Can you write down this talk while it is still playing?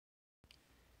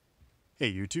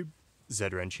Hey YouTube,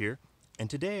 Zedwrench here, and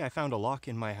today I found a lock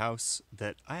in my house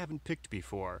that I haven't picked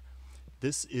before.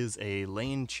 This is a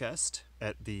lane chest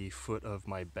at the foot of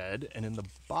my bed, and in the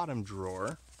bottom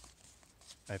drawer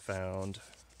I found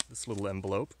this little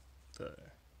envelope with a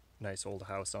nice old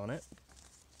house on it,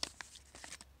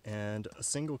 and a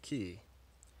single key.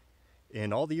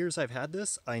 In all the years I've had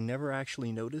this, I never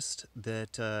actually noticed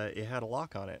that it had a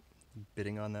lock on it.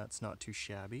 Bidding on that's not too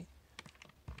shabby.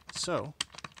 So,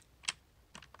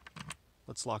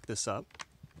 let's lock this up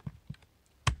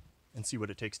and see what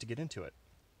it takes to get into it.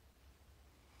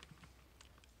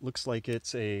 Looks like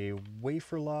it's a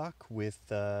wafer lock with,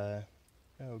 oh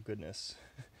goodness,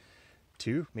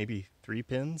 2, maybe 3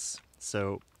 pins.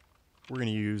 So we're going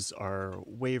to use our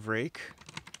wave rake,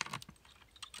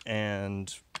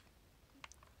 and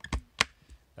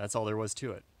that's all there was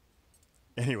to it.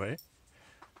 Anyway,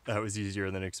 that was easier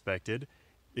than expected.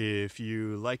 If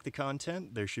you like the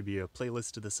content, there should be a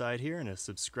playlist to the side here and a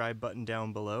subscribe button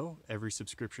down below. Every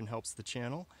subscription helps the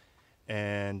channel.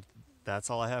 And that's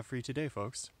all I have for you today,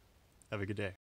 folks. Have a good day.